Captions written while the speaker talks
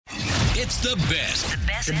It's the best.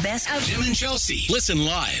 The best of Jim and Chelsea. Listen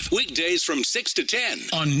live weekdays from 6 to 10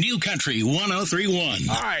 on New Country 103.1.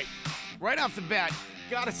 All right, right off the bat,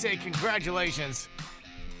 gotta say congratulations.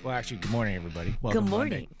 Well, actually, good morning, everybody. Welcome Good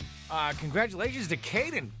morning. Congratulations to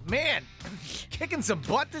Caden. Man, kicking some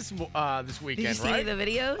butt this weekend, Did you see right? the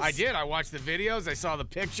videos? I did. I watched the videos. I saw the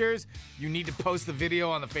pictures. You need to post the video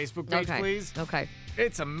on the Facebook page, please. Okay.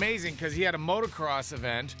 It's amazing because he had a motocross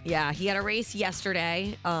event. Yeah, he had a race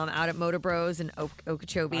yesterday out at Motor Bros in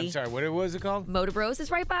Okeechobee. I'm sorry, what was it called? Motor Bros is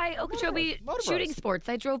right by Okeechobee Motor Bros. Shooting Sports.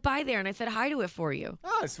 I drove by there and I said hi to it for you.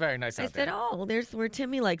 Oh, it's very nice I out there. said, oh, well, there's where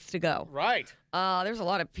Timmy likes to go. Right. There's a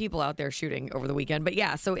lot of people out there shooting over the weekend. But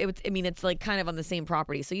yeah, so it's like kind of on the same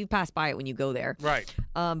property. So you pass by it when you go there. Right.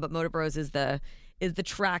 But Motor Bros is the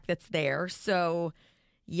track that's there. So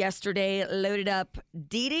yesterday loaded up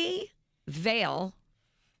Dee Dee, Vale,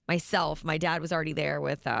 myself. My dad was already there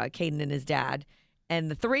with Caden and his dad. And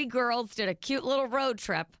the three girls did a cute little road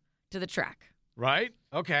trip to the track. Right.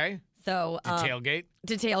 Okay. So To tailgate.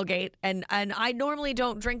 to tailgate. And I normally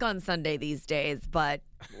don't drink on Sunday these days, but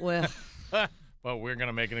well, But we're going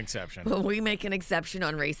to make an exception. we make an exception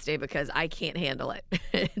on race day because I can't handle it.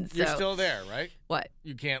 And You're so- still there, right? What?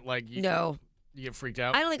 You can't, No. You get freaked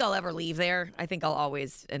out? I don't think I'll ever leave there. I think I'll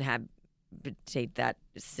always inhabitate that.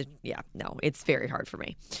 Yeah, no, it's very hard for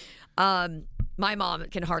me. My mom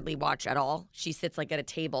can hardly watch at all. She sits like at a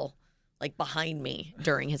table, like behind me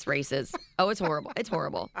during his races. Oh, it's horrible. It's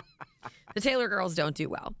horrible. The Taylor girls don't do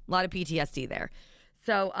well. A lot of PTSD there.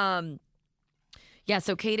 So, yeah,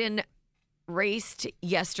 so Caden raced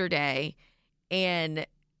yesterday and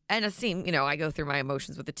it seemed, I go through my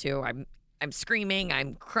emotions with the two. I'm screaming,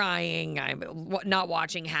 I'm crying, I'm not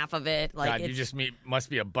watching half of it. Like God, you just must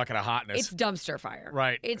be a bucket of hotness. it's dumpster fire.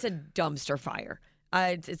 Right. It's a dumpster fire.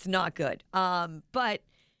 It's not good. But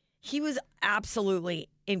he was absolutely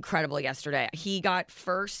incredible yesterday. He got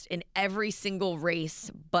first in every single race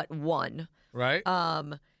but one. Right?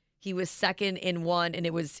 He was second in one, and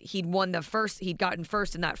he'd gotten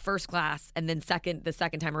first in that first class, and then the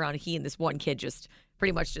second time around, he and this one kid just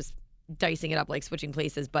pretty much just dicing it up, like switching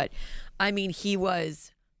places. But I mean, he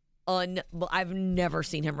was I've never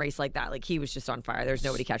seen him race like that. Like he was just on fire. There's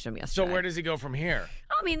nobody catching him yesterday. So where does he go from here?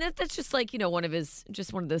 I mean, that's just like, one of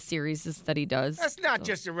the series that he does. That's not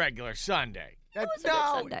just a regular Sunday. was a good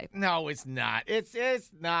Sunday. No, it's not. It's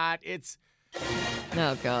not. It's.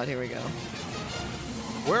 Oh God, here we go.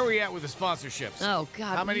 Where are we at with the sponsorships? Oh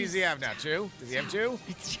God. How many does he have now? 2? Does he have 2?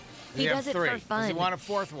 He have does it 3? for fun. Does he want a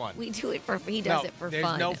 4th one? We do it he does it for there's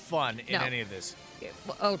fun. no fun in No. any of this.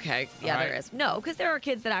 Okay, yeah, All right. there is. No, because there are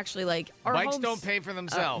kids that actually are Bikes don't pay for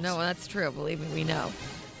themselves. No, that's true. Believe me, we know.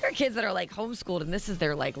 There are kids that are homeschooled, and this is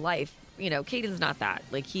their life. Caden's not that.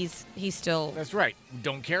 He's still. That's right.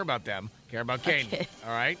 Don't care about them. Care about Caden. Okay.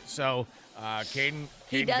 All right. So, Caden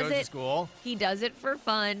He does goes it. to school. He does it for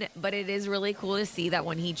fun, but it is really cool to see that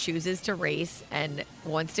when he chooses to race and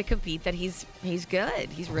wants to compete, that he's good.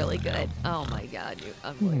 He's really good. Oh my God,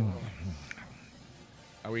 unbelievable.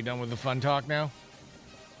 Are we done with the fun talk now?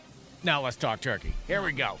 Now let's talk turkey. Here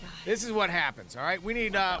we go. This is what happens. All right. We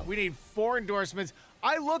need 4 endorsements.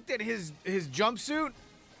 I looked at his jumpsuit.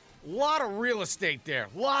 A lot of real estate there.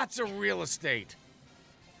 Lots of real estate.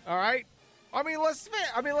 All right. I mean, let's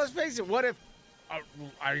face it. What if,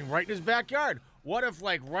 right in his backyard? What if,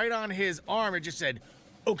 right on his arm, it just said,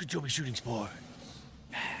 Okeechobee Shooting Sports?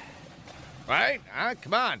 Right?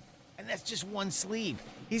 Come on. And that's just one sleeve.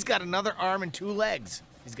 He's got another arm and 2 legs.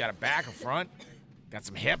 He's got a back, a front, got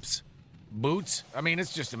some hips, boots. I mean,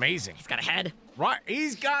 it's just amazing. He's got a head. Right?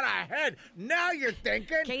 He's got a head. Now you're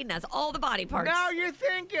thinking. Caden has all the body parts. Now you're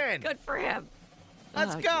thinking. Good for him.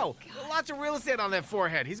 Let's Oh, go. good God. Lots of real estate on that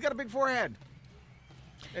forehead. He's got a big forehead.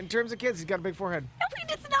 In terms of kids, he's got a big forehead. No, he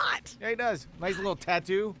does not. Yeah, he does. Nice little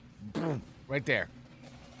tattoo. Boom. Right there.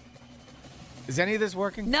 Is any of this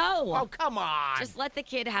working? No. Oh, come on. Just let the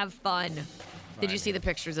kid have fun. Did you see the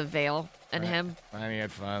pictures of Vale and him? Fine, he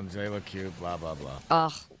had fun. They look cute. Blah, blah, blah.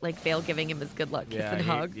 Ugh, Vale giving him his good luck kiss and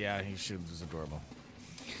hug. He was adorable.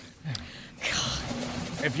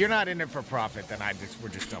 If you're not in it for profit, then we're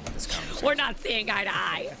just done with this conversation. We're not seeing eye to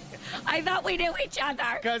eye. I thought we knew each other.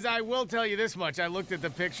 Because I will tell you this much. I looked at the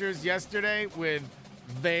pictures yesterday with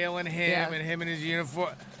Vale and him and him in his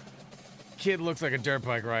uniform. Kid looks like a dirt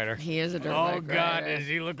bike rider. He is a dirt bike rider. Oh, God, does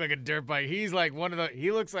he look like a dirt bike? He's like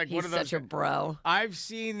he looks like one of those. He's such a bro. I've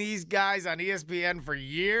seen these guys on ESPN for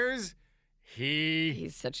years.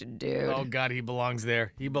 He's such a dude. Oh, God, he belongs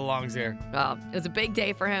there. He belongs there. Well, it was a big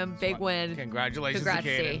day for him. Big win. Congratulations Congrats,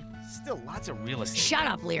 to Caden. Still lots of real estate. Shut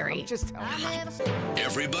up, Leary. I'm just telling you.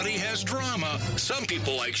 Everybody has drama. Some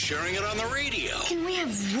people like sharing it on the radio. Can we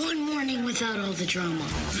have one morning without all the drama?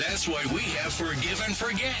 That's why we have Forgive and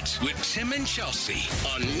Forget with Tim and Chelsea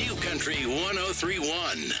on New Country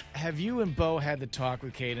 1031. Have you and Bo had the talk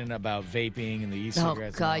with Kaden about vaping and the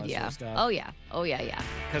e-cigarettes and all that sort of stuff? Oh, yeah.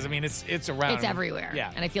 Because, I mean, it's around. It's everywhere.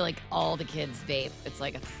 Yeah. And I feel like all the kids vape. It's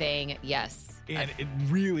like a thing. Yes. And it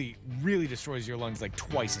really, really destroys your lungs like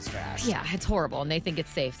twice as fast. Yeah, it's horrible. And they think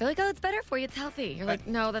it's safe. They're like, oh, it's better for you. It's healthy. You're like,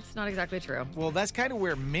 no, that's not exactly true. Well, that's kind of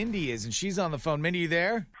where Mindy is, and she's on the phone. Mindy, you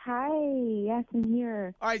there? Hi, yes, I'm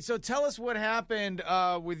here. All right, so tell us what happened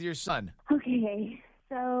with your son. Okay,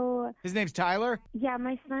 so His name's Tyler? yeah,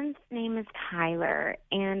 my son's name is Tyler,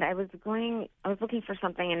 and I was looking for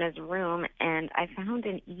something in his room, and I found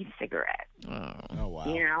an e-cigarette. Oh, wow.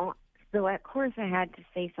 You know, so of course I had to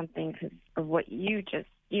say something because of what you just,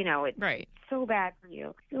 it's Right. so bad for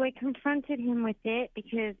you. So I confronted him with it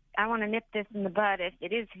because I want to nip this in the bud if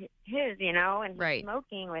it is his, and he's Right.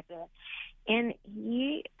 smoking with it. And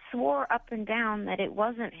he swore up and down that it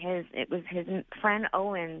wasn't his. It was his friend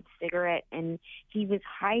Owen's cigarette, and he was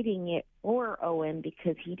hiding it for Owen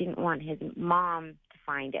because he didn't want his mom to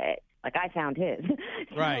find it. Like I found his.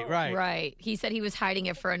 Right. Right. He said he was hiding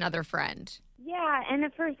it for another friend. Yeah, and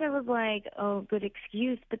at first I was like, oh, good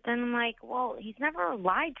excuse. But then I'm like, well, he's never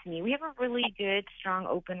lied to me. We have a really good, strong,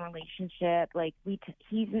 open relationship. Like he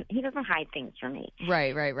doesn't hide things from me.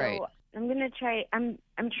 Right. So I'm gonna try. I'm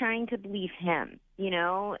trying to believe him,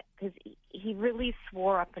 because he really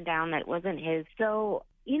swore up and down that it wasn't his. So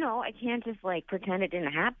I can't just pretend it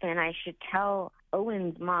didn't happen. I should tell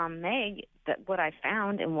Owen's mom, Meg, that what I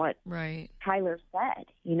found and what Right. Tyler said,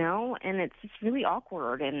 and it's just really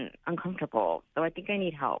awkward and uncomfortable. So I think I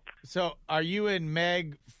need help. So are you and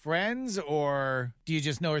Meg friends, or do you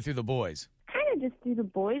just know her through the boys? Kind of just through the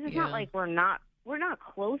boys. It's Yeah. not like we're not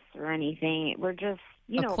close or anything. We're just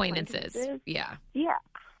Acquaintances. Yeah. Yeah.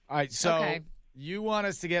 All right, so Okay. you want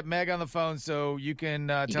us to get Meg on the phone so you can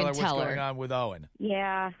tell can her what's tell her. going on with Owen.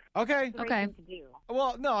 Yeah. Okay. It's the Okay. right thing to do.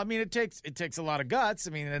 Well, no, I mean it takes a lot of guts.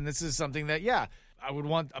 I mean, and this is something that I would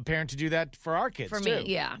want a parent to do that for our kids For too. me,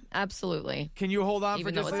 yeah, absolutely. Can you hold on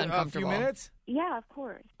Even for though just it's a few uncomfortable. minutes? Yeah, of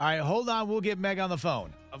course. All right, hold on. We'll get Meg on the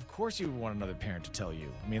phone. Of course you would want another parent to tell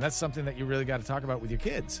you. I mean, that's something that you really got to talk about with your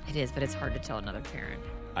kids. It is, but it's hard to tell another parent.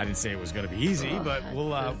 I didn't say it was going to be easy, but This we'll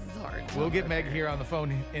is hard to we'll tell get another Meg parent. here on the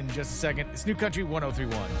phone in just a second. It's New Country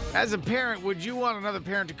 1031. As a parent, would you want another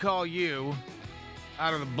parent to call you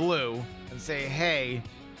out of the blue and say, "Hey,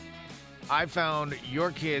 I found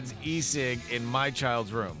your kid's e-cig in my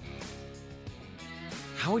child's room"?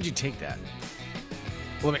 How would you take that?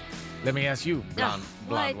 Let me ask you, blonde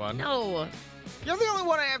What? one. No. You're the only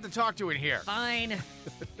one I have to talk to in here. Fine.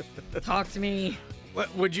 Talk to me.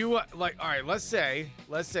 Would you all right, let's say,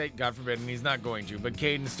 God forbid, and he's not going to, but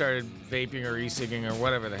Caden started vaping or e-cigging or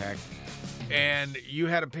whatever the heck, and you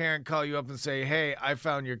had a parent call you up and say, "Hey, I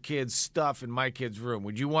found your kid's stuff in my kid's room."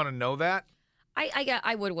 Would you want to know that?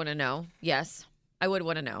 I would want to know. Yes. I would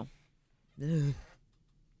want to know.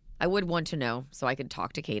 I would want to know so I could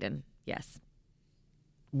talk to Caden. Yes.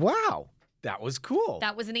 Wow, that was cool.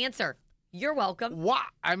 That was an answer. You're welcome. Wow,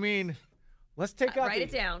 I mean, let's take out Write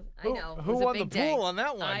it down. I know. It Who was a won the big day. pool on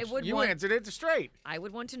that one? You answered it straight. I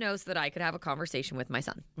would want to know so that I could have a conversation with my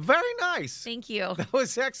son. Very nice. Thank you. That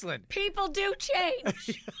was excellent. People do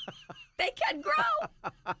change. They can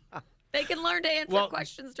grow. They can learn to answer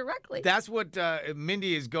questions directly. That's what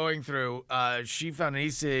Mindy is going through. She found an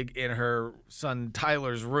e-cig in her son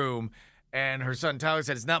Tyler's room, and her son Tyler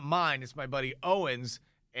said, "It's not mine. It's my buddy Owen's,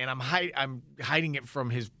 and I'm hiding it from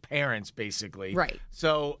his parents, basically." Right.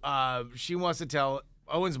 So she wants to tell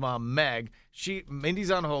Owen's mom, Meg.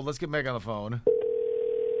 Mindy's on hold. Let's get Meg on the phone.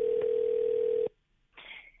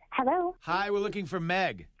 Hello, Hi, we're looking for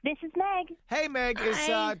Meg. this is Meg. Hey, Meg.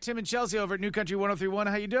 Hi. It's Tim and Chelsea over at New Country 1031.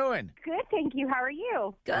 How you doing? Good, thank you. How are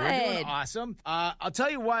you? Good. We're doing awesome. I'll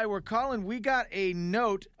tell you why we're calling. We got a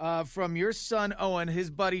note from your son, Owen,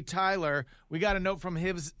 his buddy, Tyler. We got a note from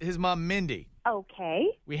his mom, Mindy. Okay,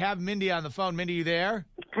 We have Mindy on the phone. Mindy, you there?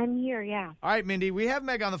 I'm here. Yeah. All right, Mindy. We have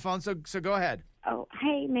Meg on the phone, so go ahead. Oh,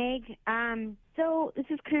 hey, Meg. So this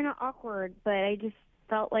is kind of awkward, but I just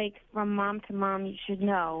felt like from mom to mom, you should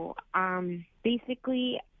know.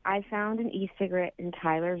 Basically, I found an e-cigarette in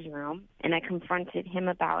Tyler's room, and I confronted him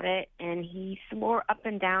about it, and he swore up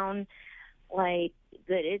and down like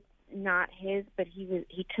that it's not his, but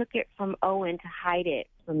he took it from Owen to hide it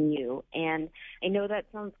from you. And I know that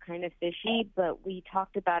sounds kind of fishy, but we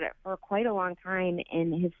talked about it for quite a long time,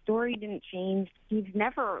 and his story didn't change. He's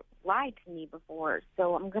never lied to me before,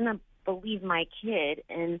 so I'm gonna believe my kid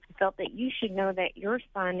and felt that you should know that your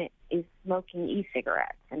son is smoking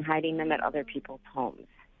e-cigarettes and hiding them at other people's homes.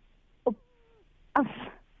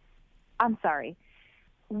 I'm sorry.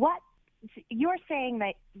 What? You're saying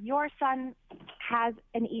that your son has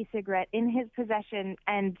an e-cigarette in his possession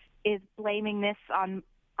and is blaming this on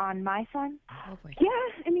my son? Oh, boy.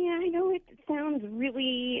 Yeah, I mean, I know it sounds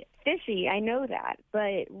really fishy. I know that.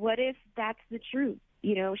 But what if that's the truth?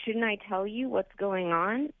 You know, shouldn't I tell you what's going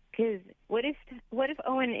on? Because what if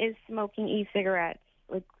Owen is smoking e-cigarettes?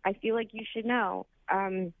 Like, I feel like you should know.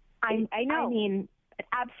 I know. I mean,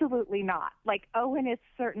 absolutely not. Like, Owen is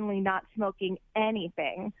certainly not smoking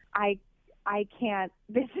anything. I can't.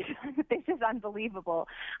 This is unbelievable.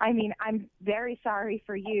 I mean, I'm very sorry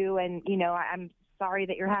for you, and you know, I'm sorry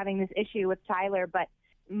that you're having this issue with Tyler. But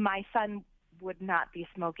my son would not be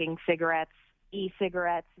smoking cigarettes,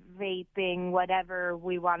 e-cigarettes, vaping, whatever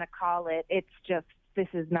we want to call it. It's just, this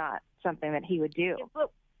is not something that he would do. Yeah,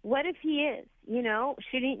 but what if he is? You know,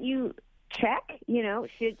 shouldn't you check? You know,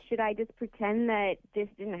 should I just pretend that this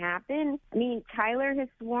didn't happen? I mean, Tyler has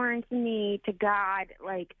sworn to me, to God,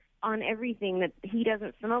 like, on everything that he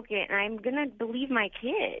doesn't smoke it, and I'm gonna believe my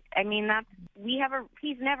kid. I mean,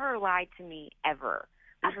 he's never lied to me ever.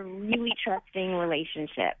 We have a really trusting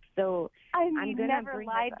relationship. So I mean, I'm gonna never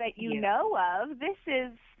lied that you know of. This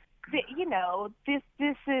is, you know, these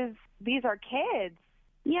are kids.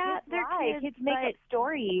 Yeah, they're kids. Kids make up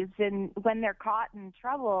stories, and when they're caught in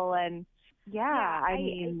trouble, and I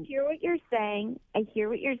mean, I hear what you're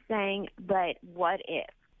saying. But what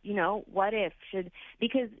if? You know, what if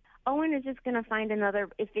because Owen is just going to find another,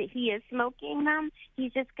 if he is smoking them,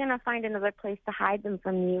 he's just going to find another place to hide them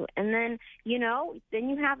from you. And then, you know,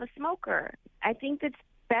 then you have a smoker. I think it's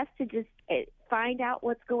best to just find out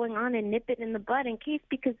what's going on and nip it in the bud in case,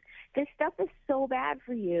 because this stuff is so bad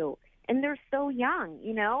for you. And they're so young,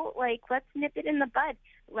 you know, like, let's nip it in the bud.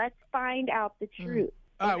 Let's find out the truth.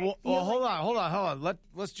 All right, well, hold on.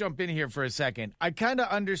 Let's jump in here for a second. I kind of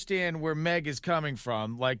understand where Meg is coming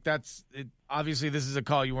from. Like, obviously, this is a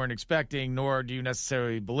call you weren't expecting, nor do you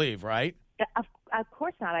necessarily believe, right? Of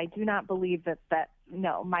course not. I do not believe that.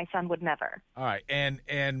 No, my son would never. All right, and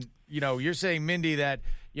you know, you're saying, Mindy, that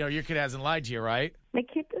you know your kid hasn't lied to you, right? My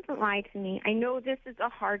kid doesn't lie to me. I know this is a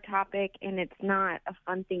hard topic, and it's not a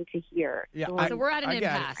fun thing to hear. Yeah, so we're at an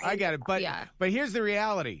impasse. I get it, but here's the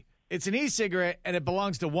reality. It's an e-cigarette, and it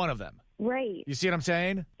belongs to one of them. Right. You see what I'm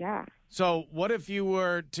saying? Yeah. So what if you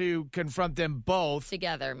were to confront them both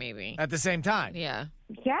Together, maybe. at the same time? Yeah.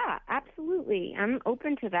 Yeah, absolutely. I'm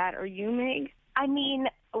open to that. Are you, Meg? I mean,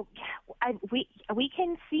 we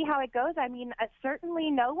can see how it goes. I mean, certainly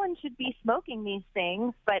no one should be smoking these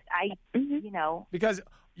things, but you know. Because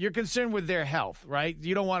you're concerned with their health, right?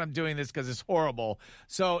 You don't want them doing this because it's horrible.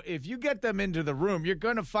 So if you get them into the room, you're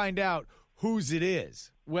going to find out whose it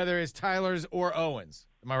is, whether it's Tyler's or Owen's.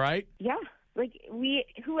 Am I right? Yeah. Like,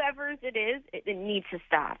 whoever's it is, it needs to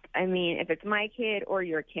stop. I mean, if it's my kid or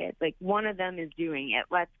your kid, like, one of them is doing it.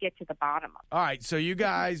 Let's get to the bottom of it. All right, so you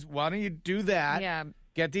guys, why don't you do that? Yeah.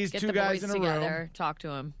 Get these Get two the guys boys in a together, room talk to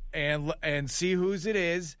him. and see whose it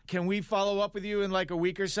is. Can we follow up with you in like a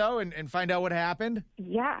week or so and find out what happened?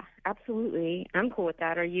 Yeah, absolutely. I'm cool with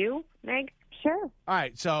that. Are you, Meg? Sure. All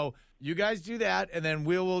right, so you guys do that, and then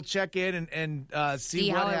we'll check in and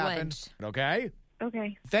see what how it happened. Okay?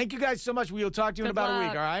 Okay. Thank you guys so much. We'll talk to you in Good about a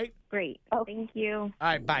luck. week, all right? Great. Thank you. All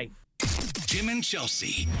right, bye. Tim and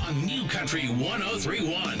Chelsea on New Country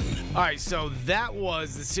 1031. All right, so that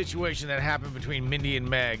was the situation that happened between Mindy and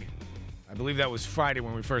Meg. I believe that was Friday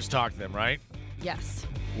when we first talked to them, right? Yes.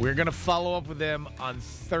 We're going to follow up with them on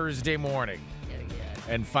Thursday morning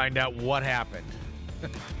and find out what happened.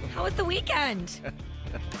 How was the weekend?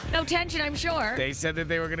 No tension, I'm sure. They said that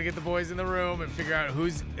they were going to get the boys in the room and figure out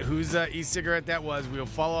whose e-cigarette that was. We'll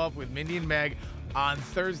follow up with Mindy and Meg on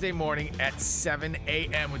Thursday morning at 7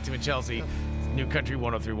 a.m. with Tim and Chelsea. New Country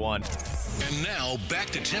 1031. And now back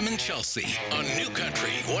to Tim and Chelsea on New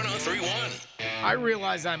Country 1031. I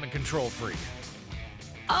realize I'm a control freak.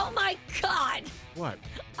 Oh, my God. What?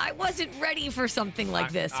 I wasn't ready for something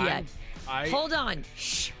like this yet. Hold on.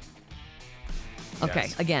 Shh. Okay,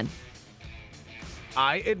 Yes. again.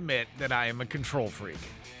 I admit that I am a control freak.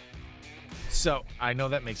 So I know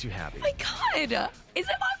that makes you happy. My God. Is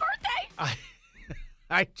it my birthday?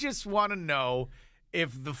 I just want to know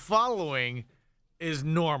if the following is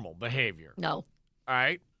normal behavior. No. All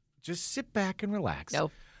right? Just sit back and relax.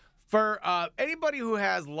 No. For anybody who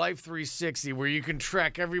has Life 360, where you can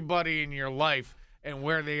track everybody in your life and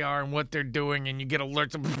where they are and what they're doing, and you get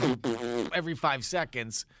alerts every 5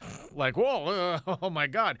 seconds, like, whoa, oh my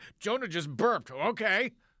God, Jonah just burped.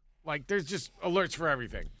 Okay. Like, there's just alerts for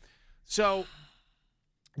everything. So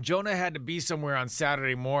Jonah had to be somewhere on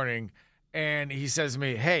Saturday morning, and he says to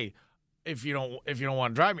me, "Hey, if you don't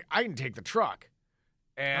want to drive me, I can take the truck."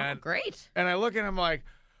 And great. And I look at him like,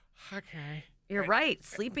 okay. You're right.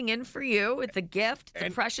 Sleeping in for you. It's a gift. It's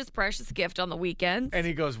a precious, precious gift on the weekends. And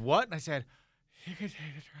he goes, "What?" And I said, "You can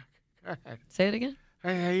take the truck. Go ahead. Say it again.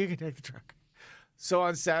 Hey, you can take the truck." So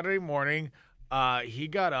on Saturday morning, he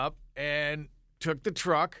got up and took the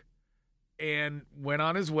truck and went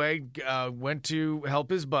on his way, went to help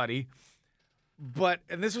his buddy.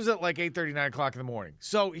 And this was at like 8:30, 9 o'clock in the morning.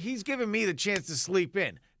 So he's giving me the chance to sleep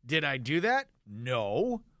in. Did I do that?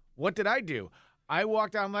 No. What did I do? I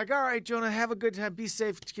walked out. I'm like, "All right, Jonah, have a good time. Be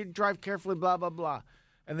safe. Drive carefully, blah, blah, blah."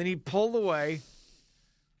 And then he pulled away.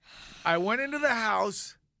 I went into the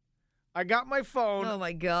house. I got my phone. Oh,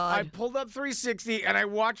 my God. I pulled up 360, and I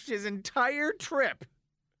watched his entire trip,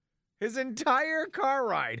 his entire car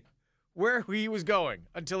ride, where he was going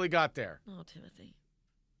until he got there. Oh, Timothy.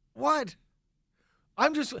 What?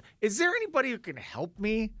 Is there anybody who can help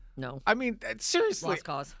me? No. I mean, seriously. Lost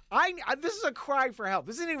cause. This is a cry for help.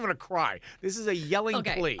 This isn't even a cry. This is a yelling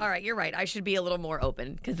plea. All right, you're right. I should be a little more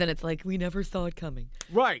open because then it's like, we never saw it coming.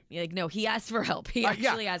 Right. You're like, no, he asked for help. He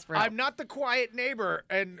actually asked for help. I'm not the quiet neighbor,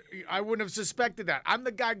 and I wouldn't have suspected that. I'm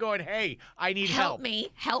the guy going, "Hey, I need help.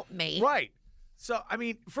 Help me. Right. So, I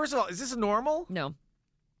mean, first of all, is this normal? No.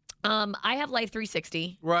 I have Life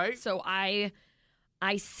 360. Right. So I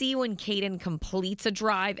see when Caden completes a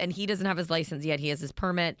drive, and he doesn't have his license yet. He has his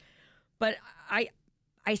permit. But I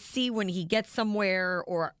see when he gets somewhere,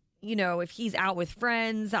 or, if he's out with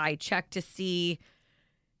friends, I check to see,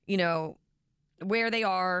 where they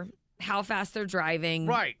are, how fast they're driving.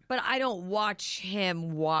 Right. But I don't watch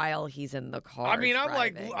him while he's in the car. I mean,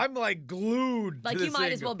 driving. I'm like glued. Like, to you this might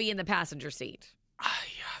thing. as well be in the passenger seat.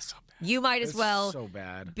 Yeah, so bad. You might as It's well so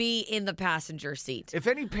bad. be in the passenger seat. If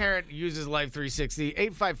any parent uses Life 360,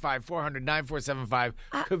 855-400-9475,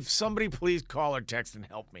 could somebody please call or text and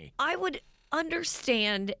help me? I would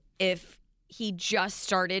understand if he just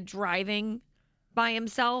started driving by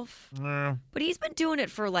himself, but he's been doing it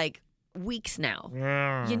for like weeks now.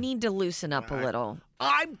 You need to loosen up a little.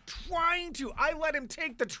 I'm trying to. I let him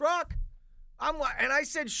take the truck. And I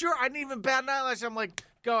said, sure. I didn't even bat an eyelash. I'm like,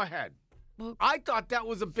 go ahead. Well, I thought that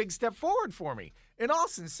was a big step forward for me. In all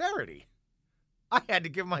sincerity, I had to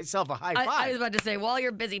give myself a high five. I was about to say, while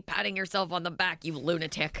you're busy patting yourself on the back, you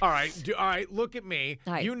lunatic. All right. All right. Look at me.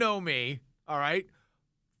 Hi. You know me. All right.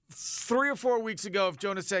 3 or 4 weeks ago, if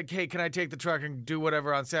Jonah said, "Hey, can I take the truck and do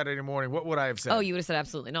whatever on Saturday morning?" What would I have said? Oh, you would have said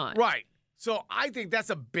absolutely not. Right. So I think that's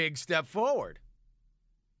a big step forward.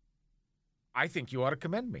 I think you ought to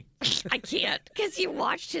commend me. I can't, because you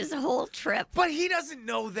watched his whole trip. But he doesn't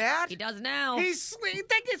know that. He does now. He's sleeping.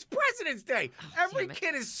 Think it's President's Day. Every damn it.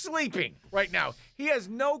 kid is sleeping right now. He has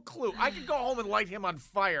no clue. I could go home and light him on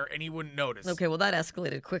fire, and he wouldn't notice. Okay, well, that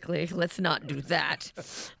escalated quickly. Let's not do that.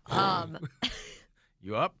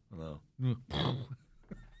 You up? No.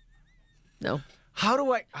 No. How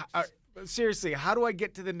do I seriously, how do I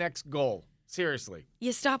get to the next goal? Seriously.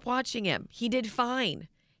 You stop watching him. He did fine.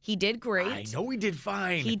 He did great. I know he did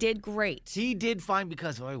fine. He did great. He did fine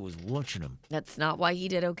because I was watching him. That's not why he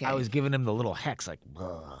did okay. I was giving him the little hex like, do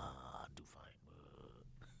fine.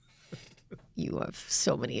 You have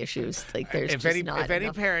so many issues. Like, there's If just any- not if any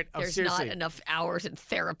enough, parent- there's seriously. not enough hours in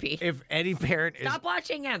therapy. If any parent Stop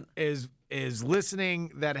watching him. is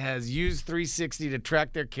listening that has used 360 to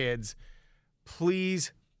track their kids,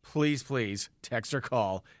 please text or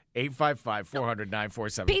call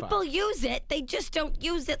 855-400-9475. People use it. They just don't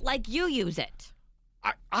use it like you use it.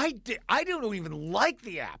 I don't even like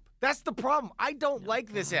the app. That's the problem. I don't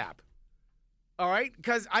like this app. All right?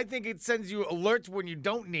 Because I think it sends you alerts when you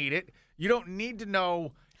don't need it. You don't need to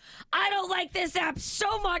know. I don't like this app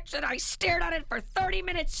so much that I stared at it for 30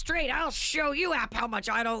 minutes straight. I'll show you, app, how much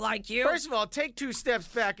I don't like you. First of all, take 2 steps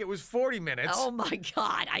back. It was 40 minutes. Oh, my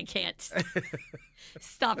God. I can't.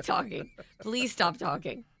 Stop talking. Please stop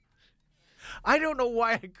talking. I don't know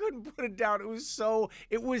why I couldn't put it down. It was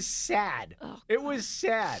sad. Oh, it was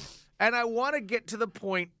sad. And I want to get to the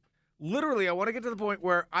point, literally, I want to get to the point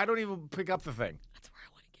where I don't even pick up the thing. That's where I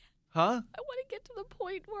want to get. Huh? I want to get to the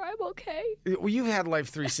point where I'm okay. Well, you've had Life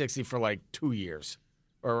 360 for like 2 years.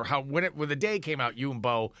 Or when the day came out, you and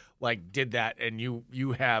Bo like did that, and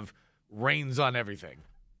you have reins on everything.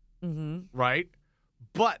 Mm-hmm. Right?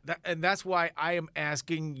 But, that's why I am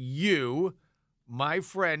asking you, my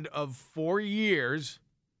friend of 4 years.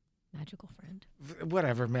 Magical friend.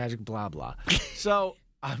 Whatever, magic, blah, blah. So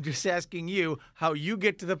I'm just asking you how you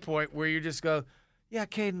get to the point where you just go, yeah,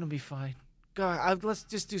 Caden will be fine. God, let's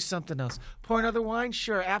just do something else. Pour another wine?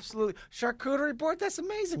 Sure, absolutely. Charcuterie board? That's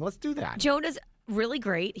amazing. Let's do that. Jonah's really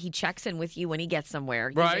great. He checks in with you when he gets somewhere.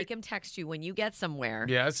 You Right. make him text you when you get somewhere.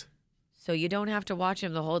 Yes. So you don't have to watch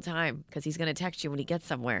him the whole time because he's going to text you when he gets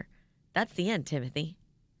somewhere. That's the end, Timothy.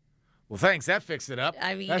 Well, thanks. That fixed it up.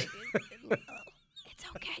 I mean, That's- it's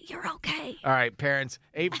okay. You're okay. All right, parents,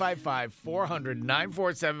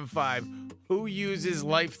 855-400-9475. Who uses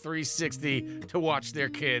Life 360 to watch their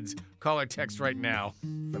kids? Call or text right now.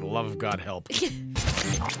 For the love of God, help.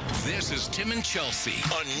 This is Tim and Chelsea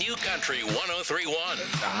on New Country 1031.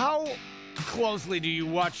 How closely do you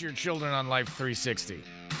watch your children on Life 360?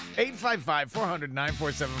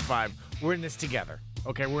 855-400-9475. We're in this together.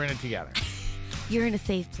 Okay, we're in it together. You're in a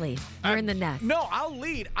safe place. You're in the nest. No, I'll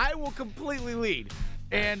lead. I will completely lead.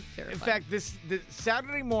 And in terrifying. fact, this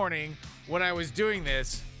Saturday morning when I was doing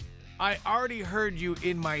this, I already heard you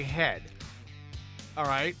in my head. All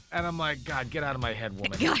right? And I'm like, God, get out of my head,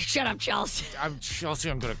 woman. God, shut up, Chelsea. I'm Chelsea,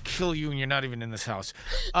 I'm going to kill you and you're not even in this house.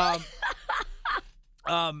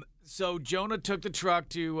 So Jonah took the truck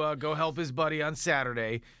to go help his buddy on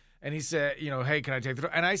Saturday. And he said, hey, can I take the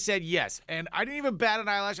truck? And I said yes. And I didn't even bat an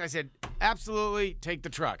eyelash. I said, absolutely, take the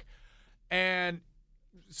truck. And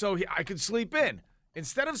so I could sleep in.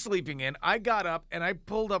 Instead of sleeping in, I got up and I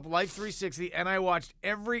pulled up Life 360 and I watched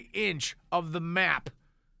every inch of the map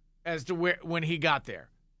as to when he got there.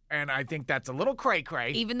 And I think that's a little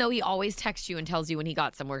cray-cray. Even though he always texts you and tells you when he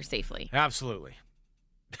got somewhere safely. Absolutely.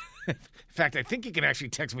 In fact, I think he can actually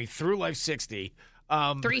text me through Life 60.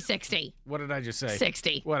 360. What did I just say? 60.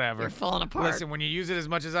 60. Whatever. You're falling apart. Listen, when you use it as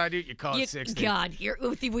much as I do, you call it 60. God, you're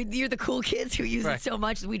the cool kids who use Right. it so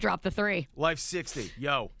much that we drop the 3. Life 60.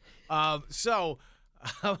 Yo. So,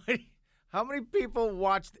 how many people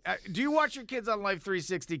watched? Do you watch your kids on Life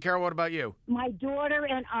 360? Carol, what about you? My daughter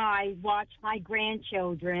and I watch my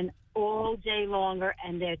grandchildren all day longer,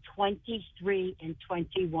 and they're 23 and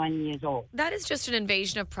 21 years old. That is just an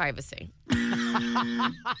invasion of privacy.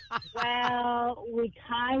 Well, we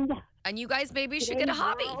kind of. And you guys maybe should get a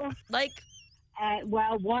hobby. Like,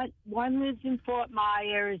 One lives in Fort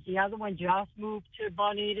Myers, the other one just moved to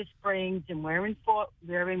Bonita Springs, and we're in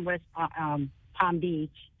West Palm Beach.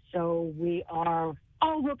 So we are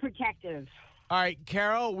overprotective. All right,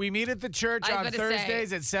 Carol, we meet at the church I on was gonna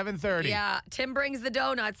Thursdays at 7:30. yeah, Tim brings the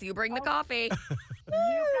donuts. You bring the coffee. You got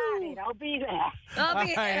it. I'll be there. I'll All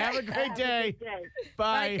be right, here. have a great day. Good day.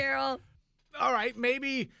 Bye. Bye, Carol. All right,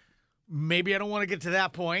 maybe I don't want to get to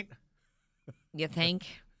that point. You think?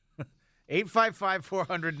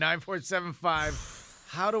 855-400-9475.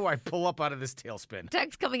 How do I pull up out of this tailspin?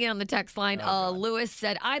 Text coming in on the text line. God. Lewis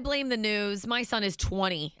said, I blame the news. My son is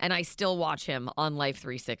 20, and I still watch him on Life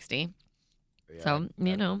 360. Yeah, So,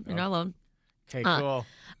 you're not alone. Okay, cool.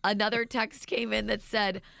 Another text came in that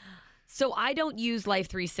said, so I don't use Life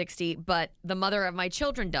 360, but the mother of my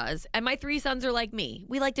children does. And my 3 sons are like me.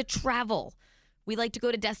 We like to travel. We like to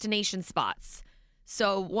go to destination spots.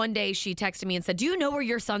 So one day she texted me and said, do you know where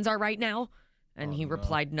your sons are right now? And he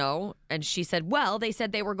replied, no. And she said, well, they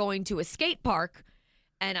said they were going to a skate park.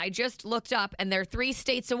 And I just looked up and they're 3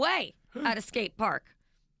 states away at a skate park.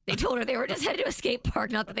 They told her they were just headed to a skate park,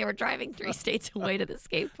 not that they were driving 3 states away to the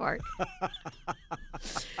skate park.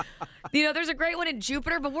 There's a great one in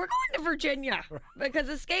Jupiter, but we're going to Virginia because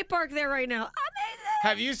the skate park there right now, amazing.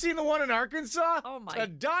 Have you seen the one in Arkansas? Oh, my- To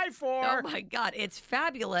die for. Oh my God, it's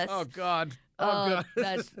fabulous. Oh, God. Oh,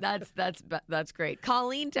 God. That's great.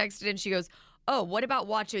 Colleen texted and she goes, "Oh, what about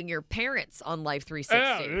watching your parents on Life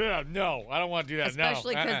 360? Yeah, no, I don't want to do that.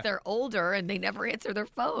 Especially no. because they're older and they never answer their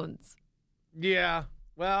phones." Yeah,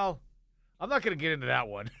 well, I'm not going to get into that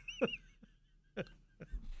one.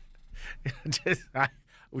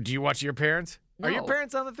 Do you watch your parents? No. Are your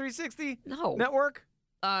parents on the 360 No. network?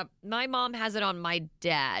 My mom has it on my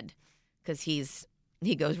dad because he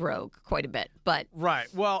goes rogue quite a bit. But Right.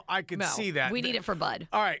 Well, I can no, see that. we need it for Bud.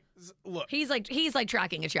 All right. Look, He's like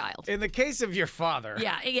tracking a child. in the case of your father,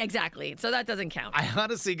 Yeah, exactly. So that doesn't count. I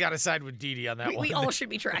honestly got to side with Dee Dee on that one. We all should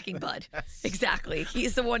be tracking Bud. Exactly.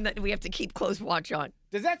 He's the one that we have to keep close watch on.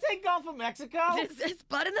 Does that say Gulf of Mexico? Is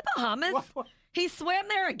Bud in the Bahamas? What? He swam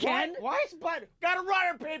there again? Why is Bud? Got a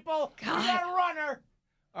runner, people. God. We got a runner.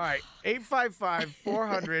 All right.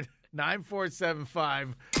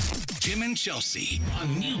 855-400-9475. Tim and Chelsea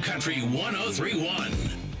on New Country 1031. I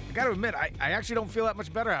got to admit, I actually don't feel that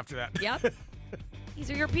much better after that. Yep. These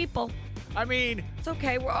are your people. I mean, It's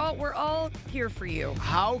okay. We're all here for you.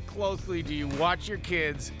 how closely do you watch your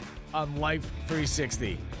kids on Life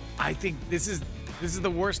 360? I think this is the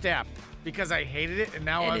worst app. because I hated it, and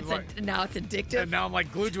now And now it's addictive. and now I'm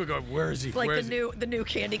like glued to it, going, "Where is he? It's like Where the is he?" the new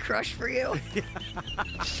Candy Crush for you.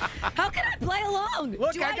 How can I play along?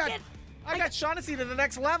 Look, Do I got Shaughnessy to the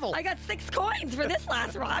next level. I got 6 coins for this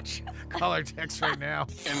last watch. Call our text right now.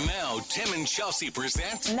 And now, Tim and Chelsea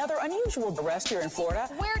present Another unusual arrest here in Florida.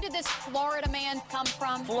 Where did this Florida man come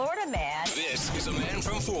from? Florida man. This is a Man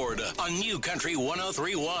from Florida on New Country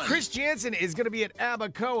 103.1. Chris Jansen is going to be at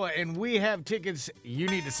Abacoa, and we have tickets. You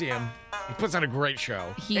need to see him. He puts on a great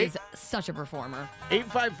show. He is such a performer.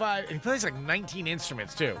 855, and he plays like 19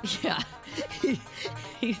 instruments, too. Yeah.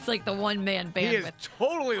 He's like the one-man band He is with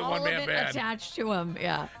totally the all one-man of it band. attached to him.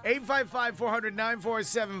 Yeah.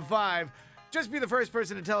 855-400-9475. Just be the first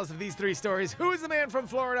person to tell us of these 3 stories. Who is the man from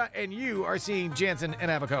Florida? And you are seeing Jansen and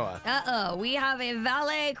Abacoa. Uh-oh. We have a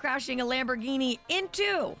valet crashing a Lamborghini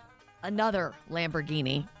into another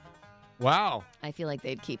Lamborghini. Wow. I feel like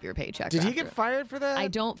they'd keep your paycheck. Did he after. get fired for that? I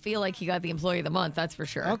don't feel like he got the Employee of the Month, that's for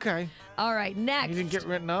sure. Okay. All right, next. He didn't get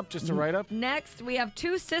written up, just a write-up? Next, we have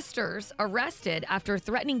 2 sisters arrested after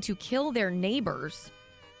threatening to kill their neighbors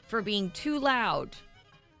for being too loud.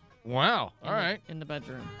 Wow. All right. In the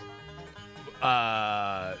bedroom.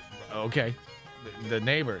 Okay. The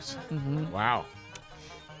neighbors. Mm-hmm. Wow.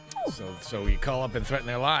 So we call up and threaten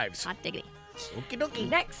their lives. Hot diggity. Okie dokie.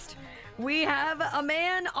 Next, we have a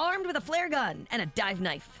man armed with a flare gun and a dive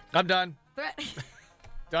knife. I'm done. Threat.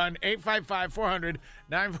 Done.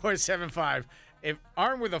 855-400-9475. If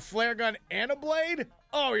armed with a flare gun and a blade,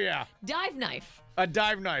 oh yeah. Dive knife. A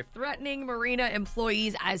dive knife. Threatening marina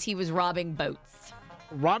employees as he was robbing boats.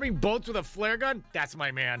 Robbing boats with a flare gun? That's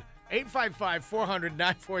my man.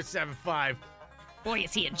 855-400-9475. Boy,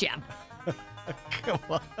 is he a gem. Come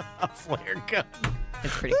on. A flare gun.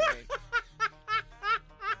 It's pretty great.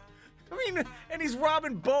 I mean, and he's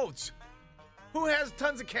robbing boats. Who has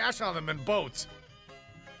tons of cash on them in boats?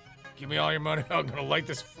 Give me all your money. I'm going to light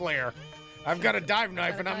this flare. I've got a dive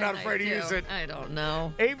knife, and I'm not afraid to use it. I don't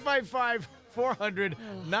know.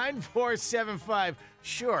 855-400-9475.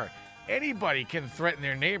 Sure, anybody can threaten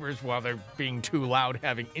their neighbors while they're being too loud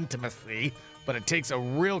having intimacy, but it takes a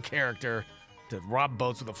real character to rob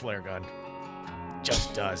boats with a flare gun.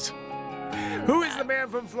 Just does. Who is the man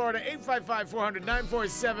from Florida?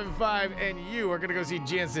 855-400-9475. And you are going to go see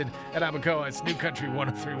Jansen at Abacoa. It's New Country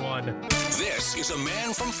 103.1. This is a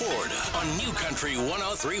Man from Florida on New Country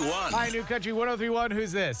 103.1. Hi, New Country 103.1.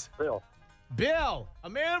 Who's this? Bill. Bill, a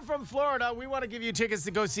man from Florida. We want to give you tickets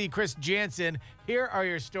to go see Chris Jansen. Here are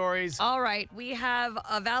your stories. All right. We have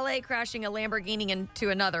a valet crashing a Lamborghini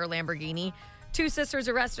into another Lamborghini. 2 sisters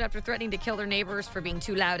arrested after threatening to kill their neighbors for being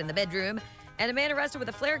too loud in the bedroom. And a man arrested with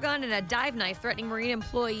a flare gun and a dive knife threatening marine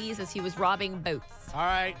employees as he was robbing boats. All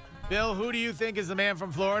right. Bill, who do you think is the man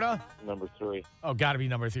from Florida? Number 3. Oh, got to be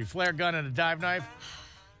number 3. Flare gun and a dive knife.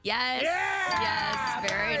 Yes. Yeah! Yes.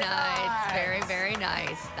 Very nice. Very, very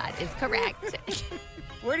nice. That is correct.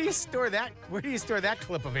 Where do you store that? Where do you store that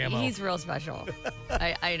clip of ammo? He's real special.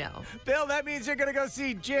 I know. Bill, that means you're going to go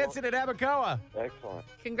see Jansen at Abacoa. Excellent.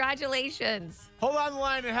 Congratulations. Hold on the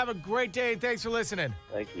line and have a great day. Thanks for listening.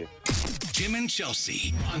 Thank you. Tim and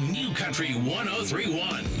Chelsea on New Country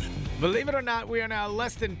 103.1. Believe it or not, we are now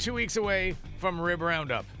less than 2 weeks away from Rib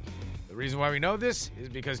Roundup. The reason why we know this is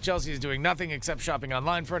because Chelsea is doing nothing except shopping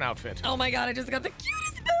online for an outfit. Oh my God, I just got the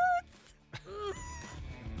cutest boots.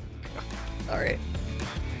 Sorry.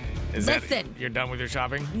 Listen. You're done with your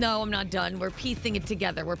shopping? No, I'm not done. We're piecing it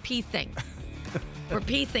together. We're piecing. We're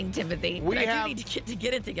piecing, Timothy. But I do need to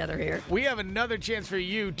get it together here. We have another chance for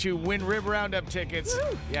you to win Rib Roundup tickets.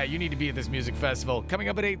 Woo. Yeah, you need to be at this music festival. Coming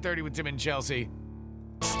up at 8:30 with Tim and Chelsea.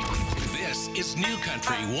 This is New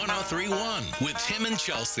Country 103.1 with Tim and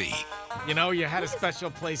Chelsea. You know, you had a special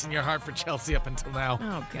place in your heart for Chelsea up until now.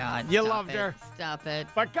 Oh, God. You stop loved it. her. Stop it.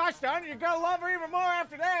 But gosh darn it, you're going to love her even more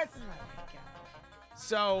after this.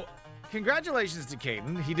 So, congratulations to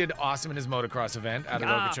Caden. He did awesome in his motocross event out at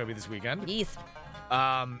Okeechobee this weekend. Yes.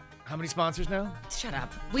 How many sponsors now? Shut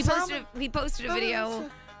up. We posted a video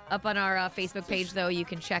up on our Facebook page, though. You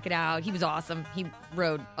can check it out. He was awesome. He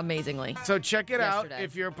rode amazingly. So check it Yesterday. out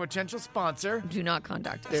if you're a potential sponsor. Do not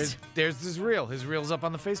contact us. There's his reel. His reel's up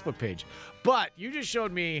on the Facebook page. But you just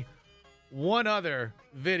showed me one other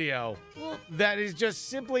video that is just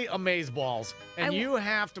simply amazeballs. And you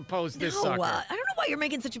have to post this sucker. I don't know why you're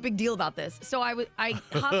making such a big deal about this. So I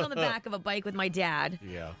hopped on the back of a bike with my dad.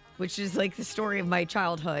 Yeah. Which is like the story of my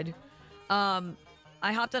childhood.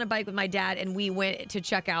 I hopped on a bike with my dad and we went to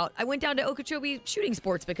check out. I went down to Okeechobee Shooting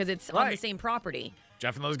Sports because it's on the same property.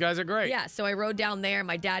 Jeff and those guys are great. Yeah, so I rode down there.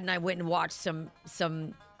 My dad and I went and watched some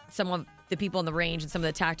of the people on the range and some of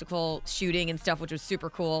the tactical shooting and stuff, which was super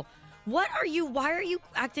cool. Why are you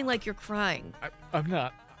acting like you're crying? I'm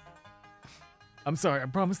not. I'm sorry. I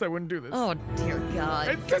promised I wouldn't do this. Oh, dear God.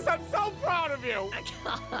 It's just I'm so proud of you.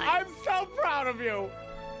 God. I'm so proud of you.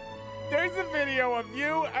 There's a video of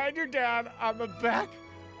you and your dad on the back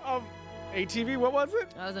of ATV. What was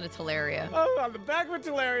it? I was in a Talaria. Oh, on the back of a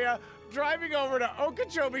Talaria, driving over to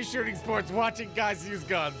Okeechobee Shooting Sports, watching guys use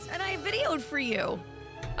guns. And I videoed for you.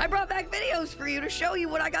 I brought back videos for you to show you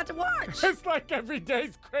what I got to watch. It's like every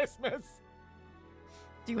day's Christmas.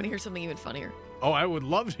 Do you want to hear something even funnier? Oh, I would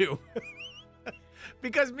love to.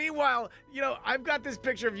 Because meanwhile, I've got this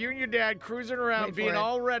picture of you and your dad cruising around being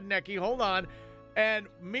all rednecky. Hold on. And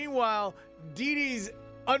meanwhile, Dee Dee's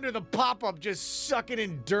under the pop-up just sucking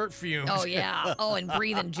in dirt fumes. Oh, yeah. Oh, and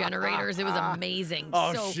breathing generators. It was amazing.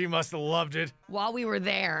 Oh, so, she must have loved it. While we were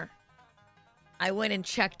there, I went and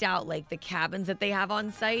checked out, like, the cabins that they have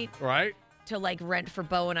on site. Right. To, like, rent for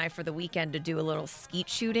Bo and I for the weekend to do a little skeet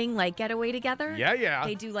shooting, like, getaway together. Yeah.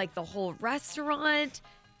 They do, like, the whole restaurant.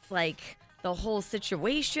 It's, like, the whole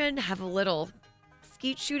situation. Have a little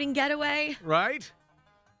skeet shooting getaway. Right.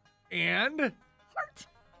 And? Heart.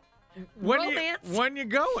 Romance. When you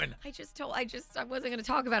going? I wasn't going to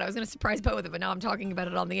talk about it. I was going to surprise Bo with it, but now I'm talking about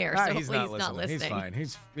it on the air. So he's hopefully not listening. He's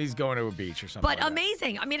fine. He's going to a beach or something. But like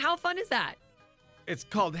amazing. That. I mean, how fun is that? It's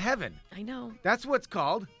called heaven. I know. That's what it's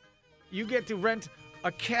called. You get to rent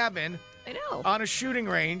a cabin. I know. On a shooting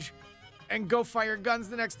range and go fire guns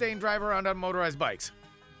the next day and drive around on motorized bikes.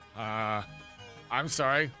 I'm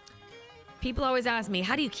sorry. People always ask me,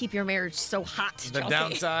 how do you keep your marriage so hot, The Chelsea?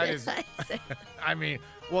 downside is, I mean,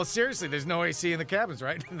 well, seriously, there's no AC in the cabins,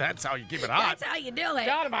 right? That's how you keep it hot. That's how you do it.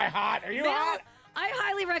 God, am I hot? Are you hot? I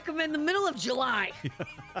highly recommend the middle of July.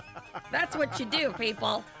 That's what you do,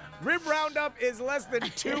 people. Rib Roundup is less than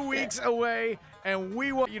 2 weeks away, and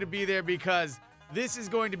we want you to be there because this is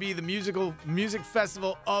going to be the music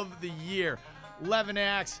festival of the year. 11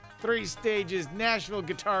 acts, 3 stages, Nashville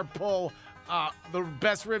Guitar Pull, the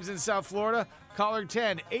best ribs in South Florida. Caller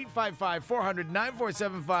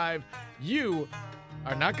 10-855-400-9475. You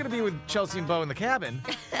are not going to be with Chelsea and Bo in the cabin.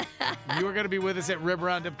 You are going to be with us at Rib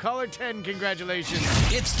Roundup. Caller 10, congratulations.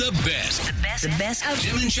 It's the best. The best of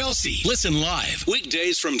Tim and Chelsea. Listen live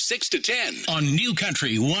weekdays from 6 to 10 on New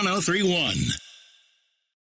Country 103.1.